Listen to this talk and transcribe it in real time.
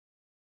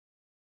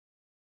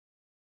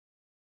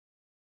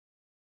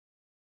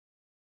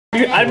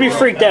I'd be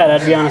freaked out,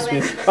 I'd be honest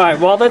with you. Alright,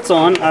 while that's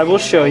on, I will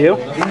show you.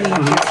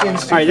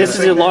 Alright, this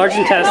is your large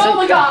intestine.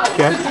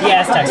 Okay. The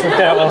Aztecs worked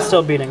that out while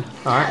still beating.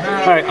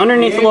 Alright,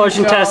 underneath the large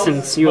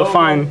intestines, you will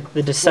find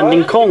the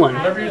descending colon.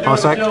 One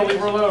sec.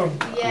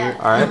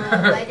 Alright.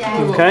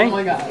 Okay?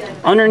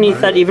 Underneath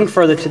that, even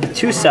further to the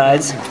two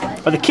sides,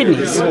 are the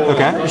kidneys.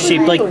 Okay. They're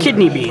shaped like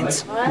kidney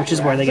beans, which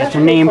is where they get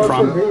their name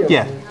from.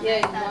 Yeah.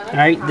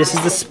 Alright, this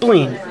is the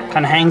spleen.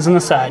 Kind of hangs on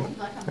the side.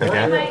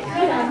 Okay.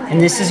 And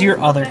this is your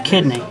other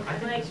kidney.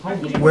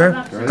 Where?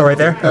 Oh, right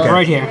there? Okay.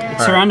 Right here.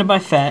 It's surrounded by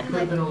fat.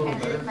 I'm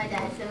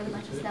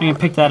going to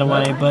pick that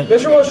away, but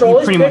you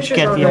pretty much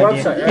get the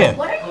idea.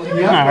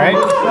 Yeah. Alright.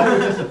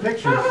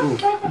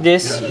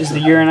 This is the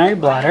urinary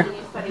bladder.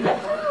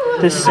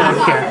 This here.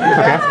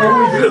 Okay.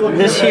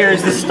 This here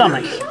is the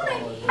stomach.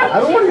 I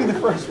don't want to be the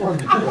first one.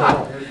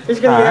 He's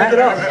going to get it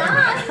up.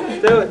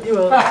 Do it, you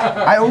will.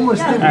 I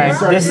almost did. Alright,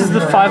 this is the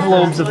 5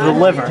 lobes of the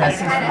liver. Okay.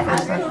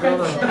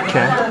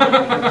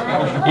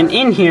 And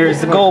in here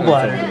is the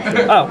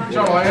gallbladder. Oh,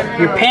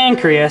 your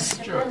pancreas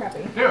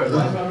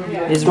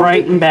is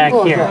right in back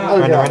here.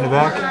 Right in the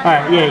back?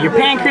 Alright, yeah, your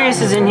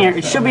pancreas is in here.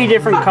 It should be a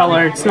different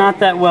color. It's not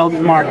that well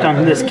marked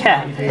on this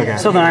cat. Okay.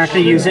 So they're not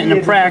going to use it in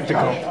a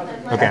practical.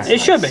 Okay.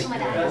 It should be.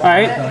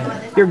 Alright?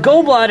 Your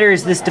gallbladder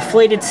is this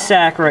deflated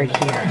sac right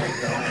here.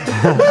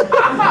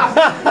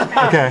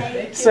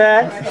 Okay.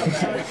 Sac.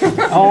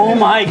 Oh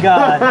my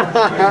god.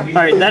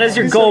 Alright, that is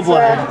your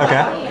gallbladder.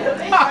 Okay.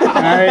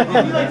 Alright.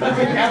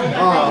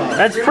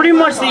 That's pretty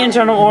much the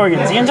internal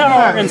organs. The internal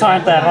organs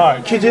aren't that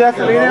hard. Can you do that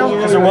for me now?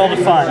 Because they're well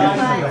defined.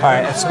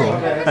 Alright, that's cool.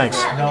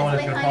 Thanks.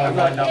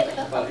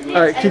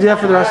 Alright, can you do that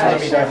for the rest of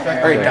us?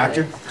 Alright,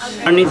 doctor.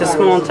 Underneath the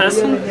small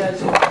intestine,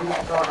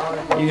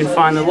 you can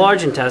find the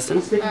large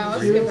intestine.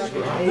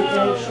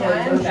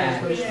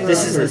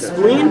 This is the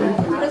spleen.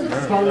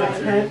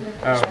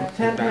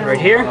 Right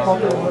here.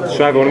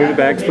 Should I have one of the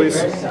bags, please?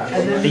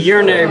 The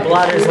urinary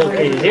bladder is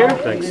located here.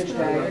 Thanks.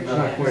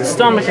 The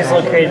stomach is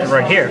located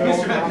right here.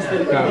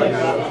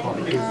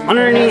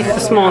 Underneath the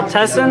small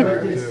intestine,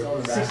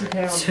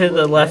 to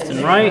the left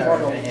and right,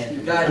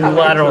 on the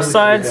lateral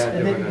sides,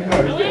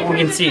 we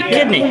can see a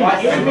kidney.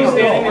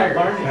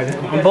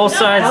 On both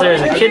sides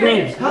there's a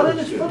kidney.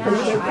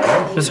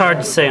 It's hard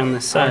to say on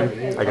this side.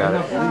 I got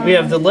it. We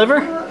have the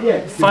liver,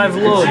 5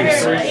 lobes.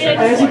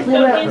 As you pull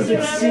it out, you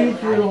can see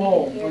through the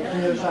hole.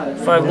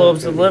 5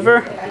 lobes of the liver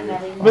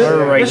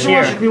are right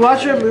here. Can you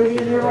watch a movie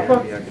in here real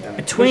quick?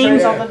 Between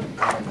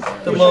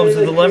the lobes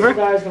of the liver,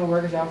 Guy's gonna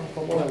work us out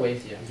for football.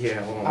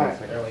 Yeah, hold on one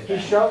second. He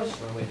shoves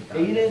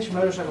 8-inch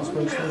motorcycle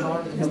spokes to his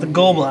arm. is the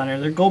gallbladder.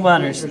 Their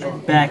gallbladder is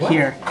back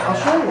here. I'll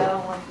show you.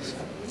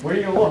 Where are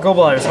you going to look?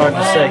 Gallbladder is hard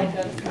to say.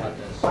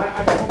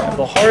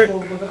 The heart, I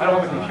don't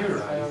have a computer.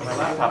 My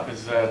laptop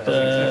is,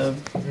 the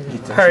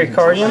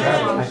pericardium,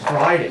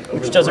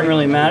 which doesn't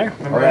really matter,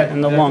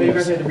 and the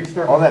lungs.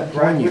 All that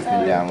porn you've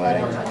been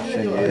downloading.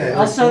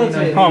 I'll send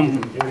it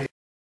to you.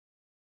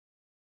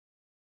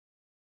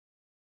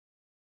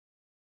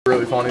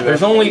 really funny.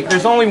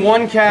 There's only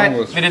one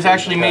cat that has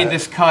actually made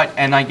this cut,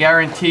 and I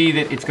guarantee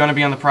that it's going to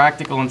be on the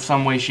practical in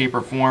some way, shape,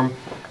 or form.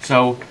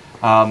 So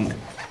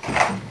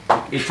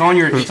it's on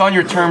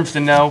your terms to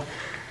know.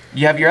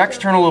 You have your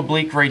external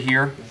oblique right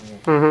here.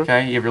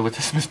 Okay, you have your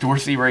latissimus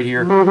dorsi right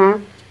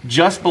here.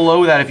 Just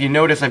below that, if you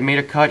notice, I've made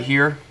a cut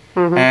here,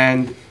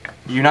 and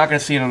you're not going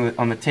to see it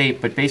on the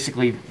tape, but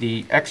basically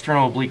the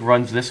external oblique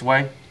runs this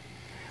way.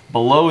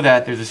 Below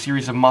that, there's a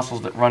series of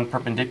muscles that run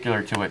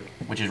perpendicular to it,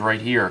 which is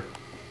right here.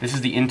 This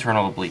is the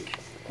internal oblique.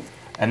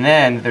 And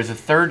then there's a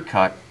third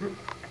cut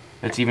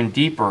that's even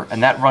deeper,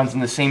 and that runs in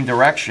the same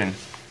direction,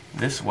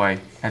 this way,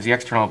 as the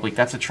external oblique.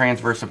 That's the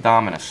transverse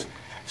abdominis.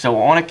 So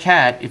on a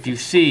cat, if you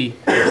see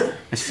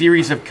a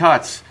series of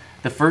cuts,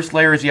 the first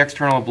layer is the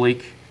external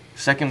oblique,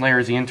 second layer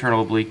is the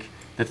internal oblique,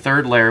 the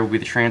third layer will be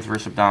the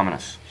transverse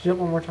abdominis. Can you do it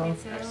one more time?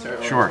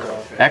 Sure.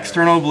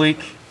 External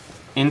oblique,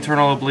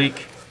 internal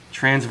oblique,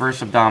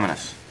 transverse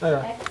abdominis.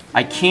 Okay.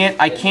 I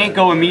can't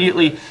go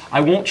immediately.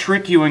 I won't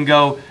trick you and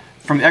go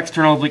from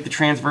external oblique to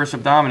transverse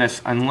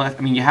abdominis unless,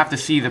 I mean, you have to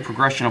see the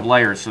progression of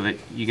layers so that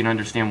you can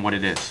understand what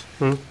it is.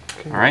 All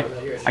right?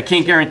 I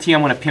can't guarantee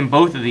I'm going to pin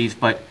both of these,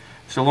 but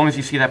so long as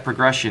you see that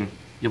progression,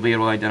 you'll be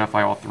able to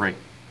identify all three.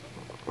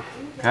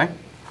 Okay?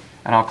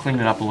 And I'll clean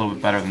it up a little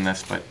bit better than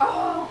this, but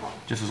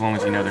just as long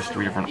as you know there's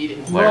 3 different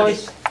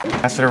layers.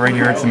 Masseter right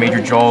here, it's the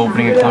major jaw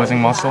opening and closing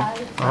muscle.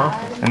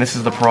 And this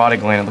is the parotid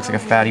gland. It looks like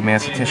a fatty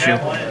mass of tissue.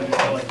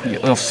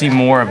 You'll see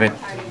more of it.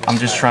 I'm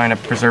just trying to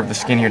preserve the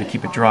skin here to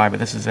keep it dry, but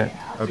this is it.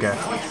 Okay.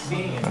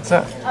 That's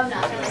it.